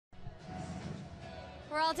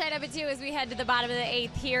We're all tied up at 2 as we head to the bottom of the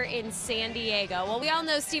 8th here in San Diego. Well, we all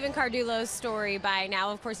know Stephen Cardullo's story by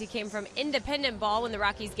now. Of course, he came from independent ball when the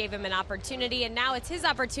Rockies gave him an opportunity, and now it's his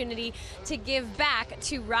opportunity to give back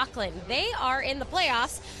to Rockland. They are in the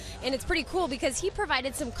playoffs, and it's pretty cool because he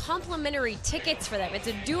provided some complimentary tickets for them. It's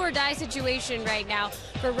a do-or-die situation right now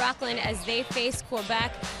for Rockland as they face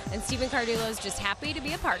Quebec, and Stephen Cardullo is just happy to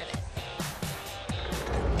be a part of it.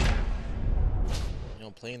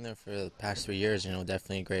 Playing there for the past 3 years,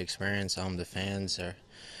 definitely a great experience. The fans are,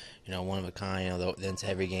 one of a kind. They're into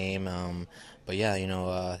every game. But yeah,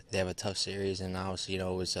 they have a tough series, and obviously, it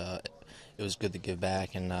was good to give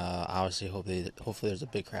back, and obviously, hopefully, there's a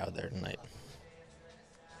big crowd there tonight.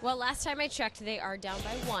 Well, last time I checked, they are down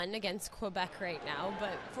by 1 against Quebec right now.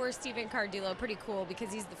 But for Stephen Cardullo, pretty cool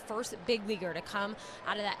because he's the first big leaguer to come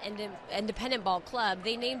out of that independent ball club.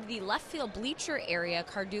 They named the left field bleacher area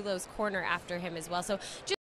Cardullo's Corner after him as well. So just